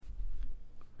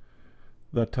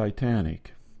the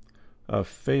Titanic, a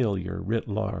failure writ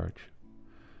large.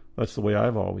 That's the way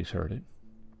I've always heard it.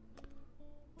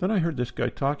 Then I heard this guy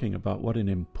talking about what an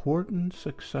important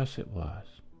success it was.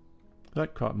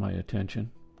 That caught my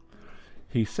attention.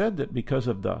 He said that because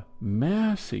of the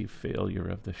massive failure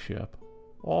of the ship,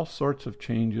 all sorts of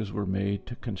changes were made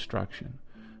to construction,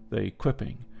 the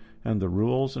equipping, and the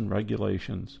rules and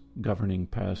regulations governing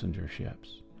passenger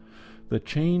ships. The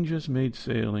changes made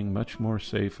sailing much more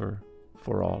safer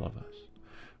for all of us.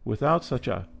 Without such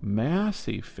a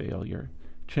massive failure,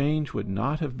 change would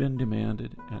not have been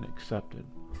demanded and accepted.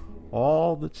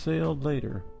 All that sailed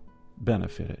later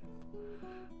benefited.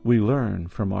 We learn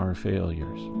from our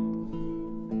failures.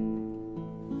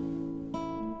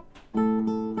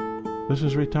 This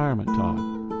is Retirement Talk.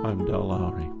 I'm Del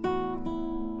Lowry.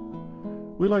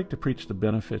 We like to preach the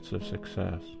benefits of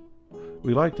success.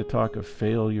 We like to talk of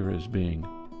failure as being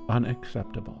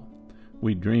unacceptable.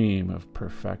 We dream of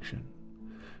perfection.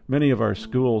 Many of our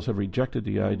schools have rejected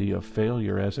the idea of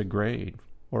failure as a grade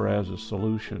or as a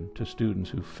solution to students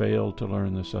who failed to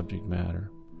learn the subject matter.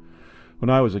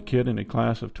 When I was a kid in a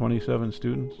class of 27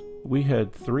 students, we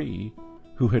had 3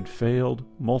 who had failed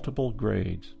multiple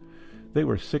grades. They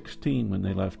were 16 when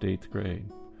they left 8th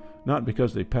grade, not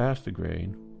because they passed the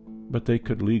grade, but they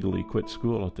could legally quit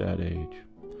school at that age.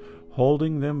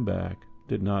 Holding them back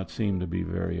did not seem to be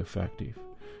very effective.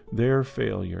 Their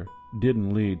failure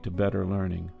didn't lead to better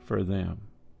learning for them,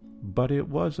 but it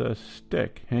was a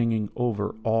stick hanging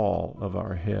over all of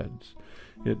our heads.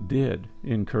 It did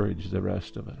encourage the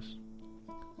rest of us.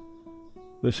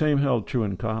 The same held true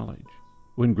in college.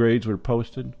 When grades were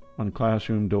posted on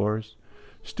classroom doors,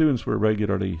 students were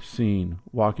regularly seen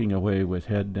walking away with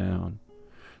head down.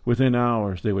 Within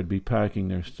hours, they would be packing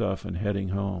their stuff and heading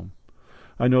home.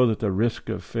 I know that the risk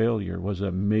of failure was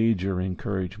a major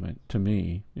encouragement to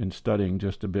me in studying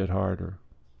just a bit harder,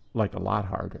 like a lot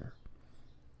harder.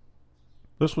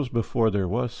 This was before there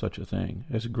was such a thing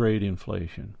as grade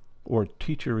inflation or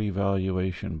teacher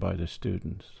evaluation by the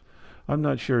students. I'm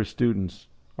not sure students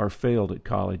are failed at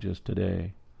colleges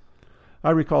today.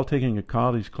 I recall taking a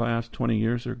college class 20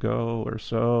 years ago or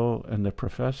so, and the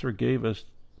professor gave us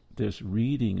this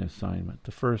reading assignment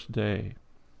the first day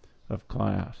of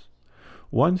class.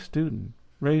 One student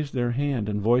raised their hand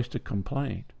and voiced a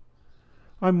complaint.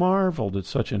 I marveled at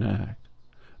such an act.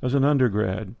 As an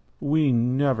undergrad, we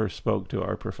never spoke to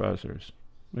our professors,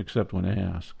 except when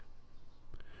asked.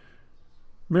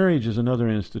 Marriage is another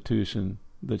institution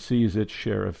that sees its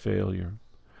share of failure.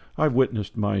 I've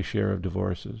witnessed my share of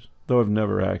divorces, though I've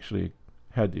never actually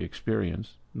had the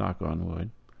experience, knock on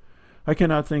wood. I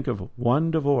cannot think of one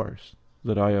divorce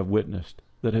that I have witnessed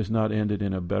that has not ended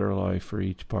in a better life for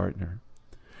each partner.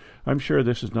 I'm sure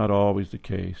this is not always the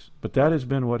case, but that has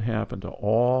been what happened to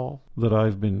all that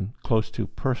I've been close to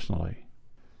personally.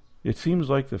 It seems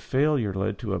like the failure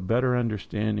led to a better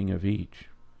understanding of each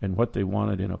and what they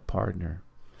wanted in a partner.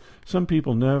 Some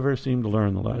people never seem to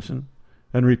learn the lesson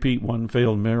and repeat one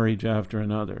failed marriage after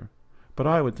another, but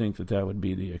I would think that that would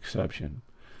be the exception.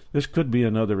 This could be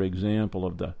another example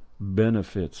of the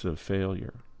benefits of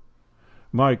failure.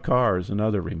 My car is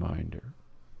another reminder.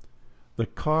 The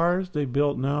cars they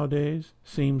built nowadays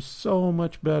seem so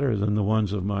much better than the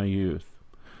ones of my youth.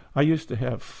 I used to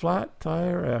have flat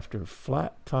tire after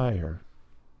flat tire.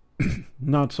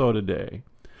 Not so today.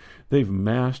 They've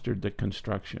mastered the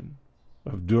construction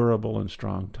of durable and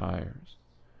strong tires.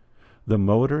 The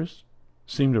motors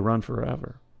seem to run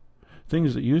forever.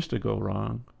 Things that used to go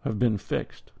wrong have been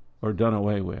fixed or done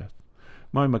away with.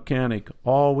 My mechanic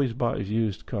always buys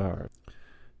used cars,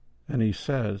 and he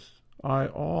says, I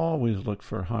always look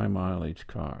for high-mileage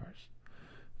cars.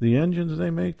 The engines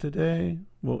they make today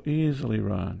will easily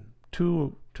run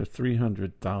 200,000 to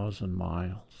 300,000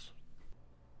 miles.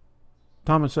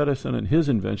 Thomas Edison and his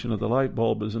invention of the light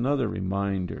bulb is another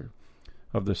reminder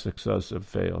of the success of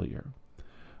failure.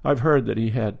 I've heard that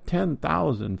he had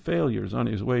 10,000 failures on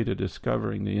his way to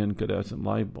discovering the incandescent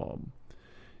light bulb.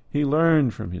 He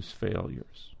learned from his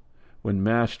failures. When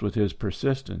matched with his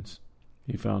persistence,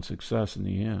 he found success in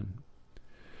the end.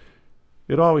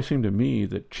 It always seemed to me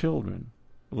that children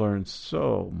learn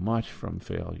so much from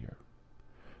failure.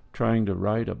 Trying to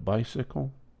ride a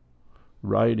bicycle,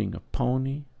 riding a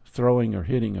pony, throwing or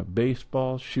hitting a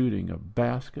baseball, shooting a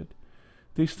basket.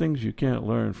 These things you can't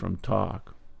learn from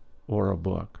talk or a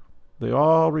book. They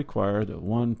all require that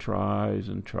one tries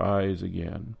and tries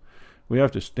again. We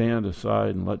have to stand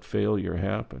aside and let failure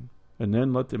happen, and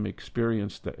then let them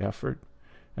experience the effort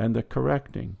and the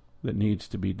correcting that needs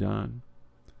to be done.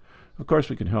 Of course,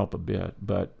 we can help a bit,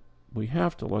 but we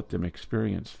have to let them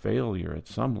experience failure at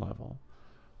some level.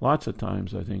 Lots of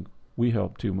times, I think, We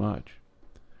help too much.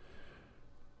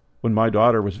 When my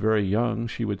daughter was very young,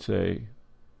 she would say,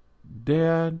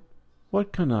 "Dad,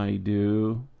 what can I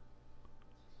do?"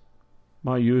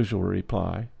 My usual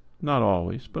reply, not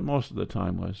always, but most of the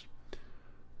time, was,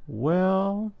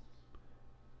 "Well,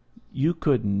 you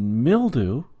could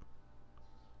mildew."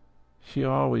 She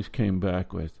always came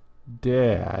back with,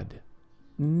 "Dad,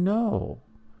 no.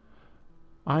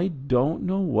 I don't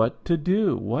know what to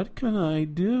do. What can I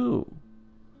do?"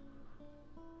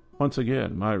 Once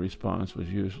again, my response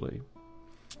was usually,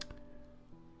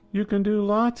 "You can do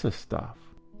lots of stuff."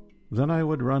 Then I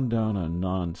would run down a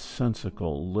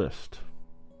nonsensical list.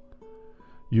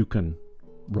 You can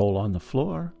roll on the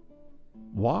floor,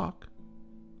 walk,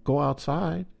 go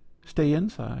outside, stay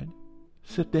inside,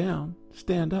 sit down,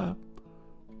 stand up,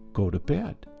 go to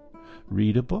bed,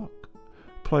 read a book,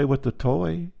 play with the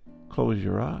toy, close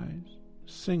your eyes,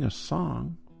 sing a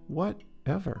song,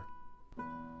 whatever.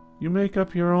 You make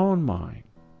up your own mind.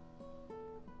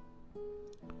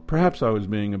 Perhaps I was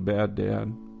being a bad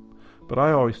dad, but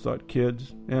I always thought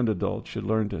kids and adults should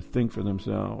learn to think for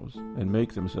themselves and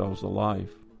make themselves a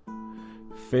life.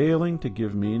 Failing to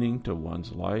give meaning to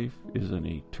one's life is an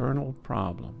eternal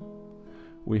problem.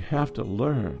 We have to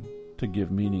learn to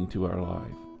give meaning to our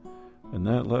life, and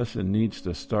that lesson needs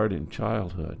to start in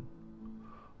childhood.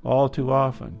 All too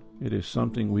often, it is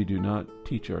something we do not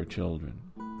teach our children.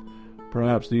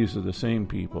 Perhaps these are the same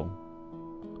people,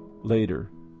 later,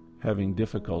 having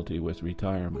difficulty with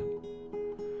retirement.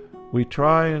 We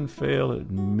try and fail at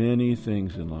many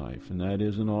things in life, and that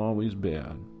isn't always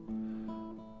bad.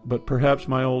 But perhaps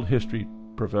my old history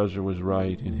professor was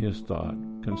right in his thought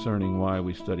concerning why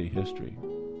we study history.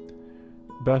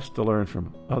 Best to learn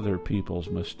from other people's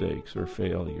mistakes or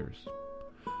failures.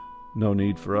 No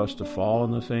need for us to fall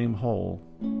in the same hole.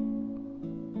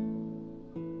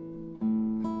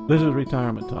 This is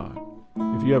Retirement Talk.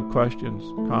 If you have questions,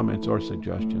 comments, or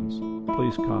suggestions,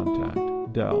 please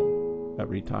contact Del at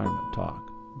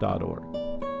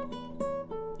retirementtalk.org.